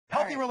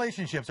Healthy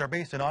relationships are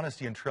based on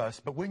honesty and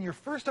trust, but when you're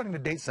first starting to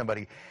date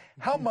somebody,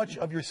 how much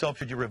of yourself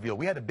should you reveal?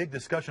 We had a big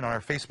discussion on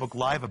our Facebook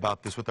Live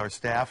about this with our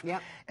staff,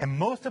 and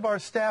most of our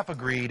staff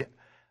agreed,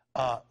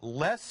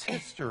 less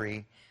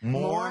history,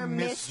 more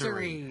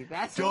mystery.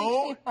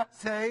 Don't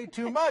say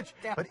too much.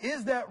 But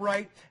is that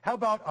right? How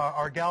about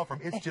our gal from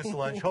It's Just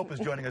Lunch, Hope, is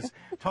joining us,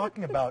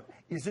 talking about,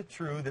 is it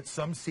true that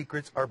some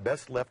secrets are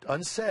best left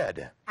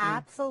unsaid?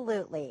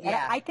 Absolutely.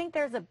 Yeah. And I think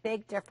there's a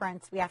big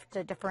difference. We have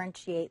to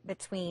differentiate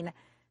between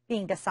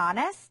being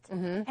dishonest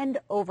and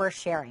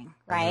oversharing,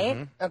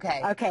 right?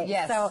 Okay.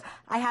 Yes. So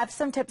I have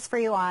some tips for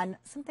you on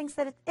some things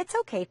that it's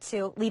okay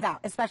to leave out,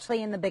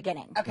 especially in the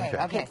beginning.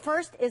 Okay.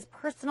 First is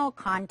personal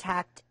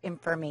contact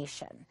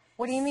information.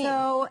 What do you mean?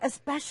 So,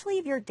 especially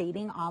if you're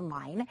dating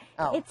online,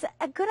 it's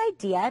a good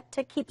idea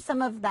to keep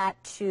some of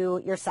that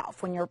to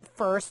yourself. When you're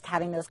first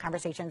having those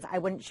conversations, I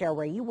wouldn't share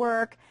where you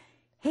work.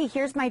 Hey,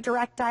 here's my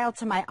direct dial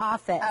to my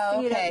office.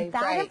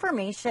 That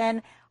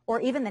information, or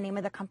even the name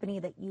of the company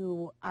that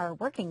you are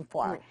working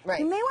for.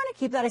 You may want to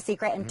keep that a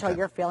secret until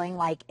you're feeling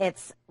like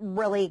it's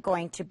really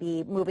going to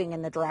be moving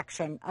in the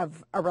direction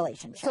of a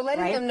relationship. So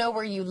letting them know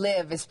where you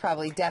live is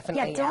probably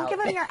definitely don't give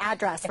them your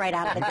address right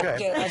out of the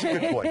gate. That's a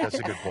good point. That's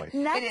a good point.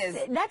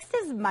 Next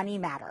is money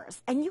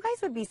matters. And you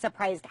guys would be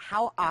surprised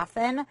how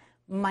often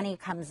money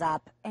comes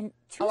up and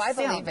too soon. I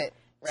believe it.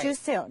 Too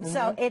soon.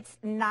 So it's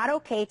not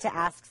okay to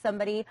ask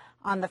somebody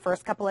on the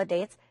first couple of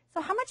dates, so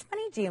how much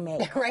money do you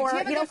make? Or,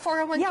 do you have a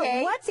 401k?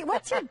 Yeah,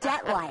 what's your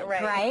debt like,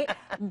 right?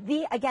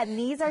 Again,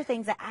 these are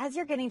things that as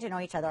you're getting to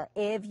know each other,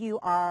 if you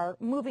are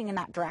moving in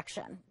that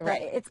direction,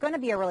 it's going to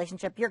be a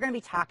relationship. You're going to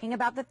be talking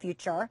about the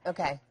future.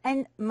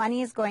 And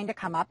money is going to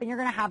come up, and you're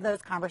going to have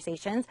those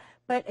conversations,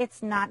 but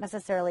it's not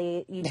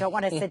necessarily, you don't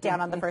want to sit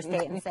down on the first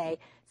date and say,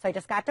 so I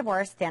just got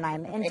divorced and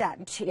I'm in debt,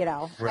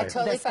 I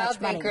totally filed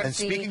bankruptcy.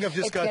 And speaking of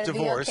just got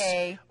divorced,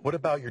 what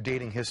about your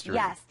dating history?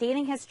 Yes,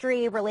 dating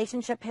history,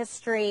 relationship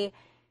history.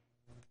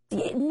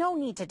 No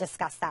need to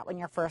discuss that when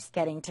you're first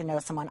getting to know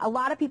someone. A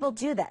lot of people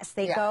do this.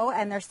 They go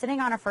and they're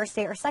sitting on a first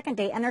date or second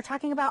date and they're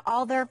talking about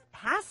all their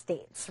past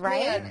dates,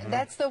 right? Man,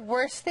 that's the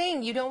worst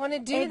thing. You don't want to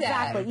do that.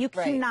 Exactly. You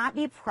cannot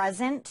be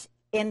present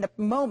in the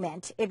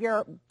moment if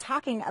you're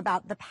talking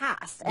about the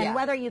past. And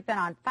whether you've been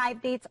on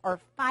 5 dates or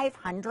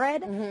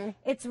 500,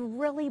 it's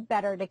really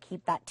better to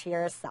keep that to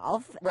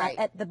yourself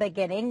at the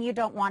beginning. You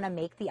don't want to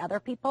make the other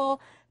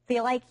people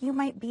feel like you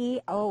might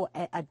be, a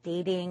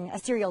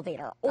serial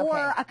dater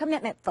or a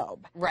commitment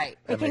phobe.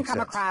 It can come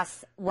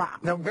across wrong.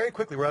 Now, very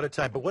quickly, we're out of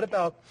time, but what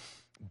about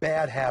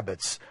bad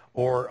habits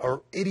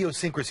or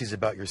idiosyncrasies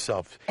about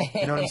yourself?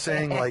 You know what I'm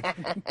saying? Like,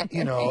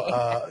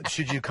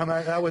 should you come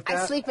out with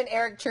that? I sleep in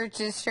Eric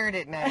Church's shirt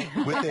at night.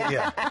 With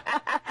it,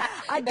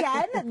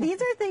 Again,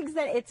 these are things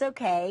that it's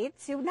okay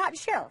to not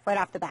share right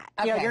off the bat.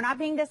 You know, you're not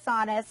being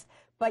dishonest,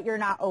 but you're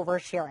not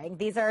oversharing.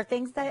 These are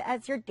things that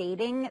as you're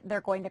dating, they're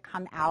going to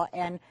come out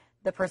and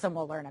the person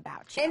will learn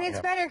about you. And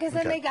it's better because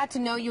then they got to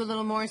know you a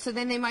little more, so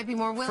then they might be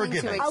more willing to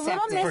accept it. A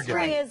little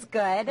mystery is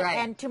good,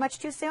 and too much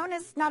too soon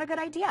is not a good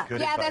idea.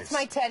 Good advice. That's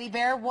my teddy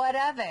bear. What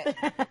of it?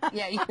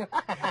 Hey,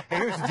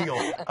 here's the deal.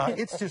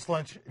 It's Just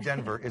Lunch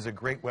Denver is a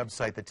great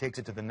website that takes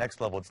it to the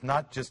next level. It's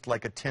not just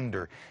like a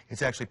Tinder.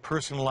 It's actually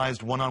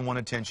personalized one-on-one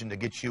attention to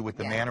get you with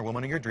the man or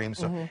woman of your dreams.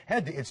 So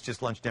head to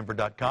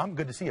itsjustlunchddenver.com.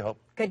 Good to see you, Hope.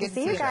 Good to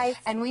see you guys.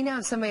 And we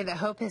know somebody that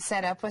Hope has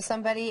set up with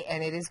somebody,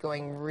 and it is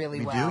going really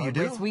well. You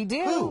do? We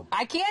do. Who?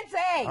 I can't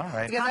say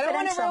because I don't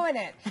want to ruin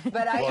it.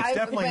 But it's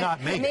definitely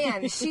not Megan.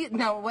 Man,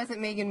 no, it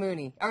wasn't Megan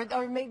Mooney. Or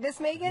this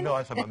Megan? No, I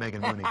was talking about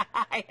Megan Mooney.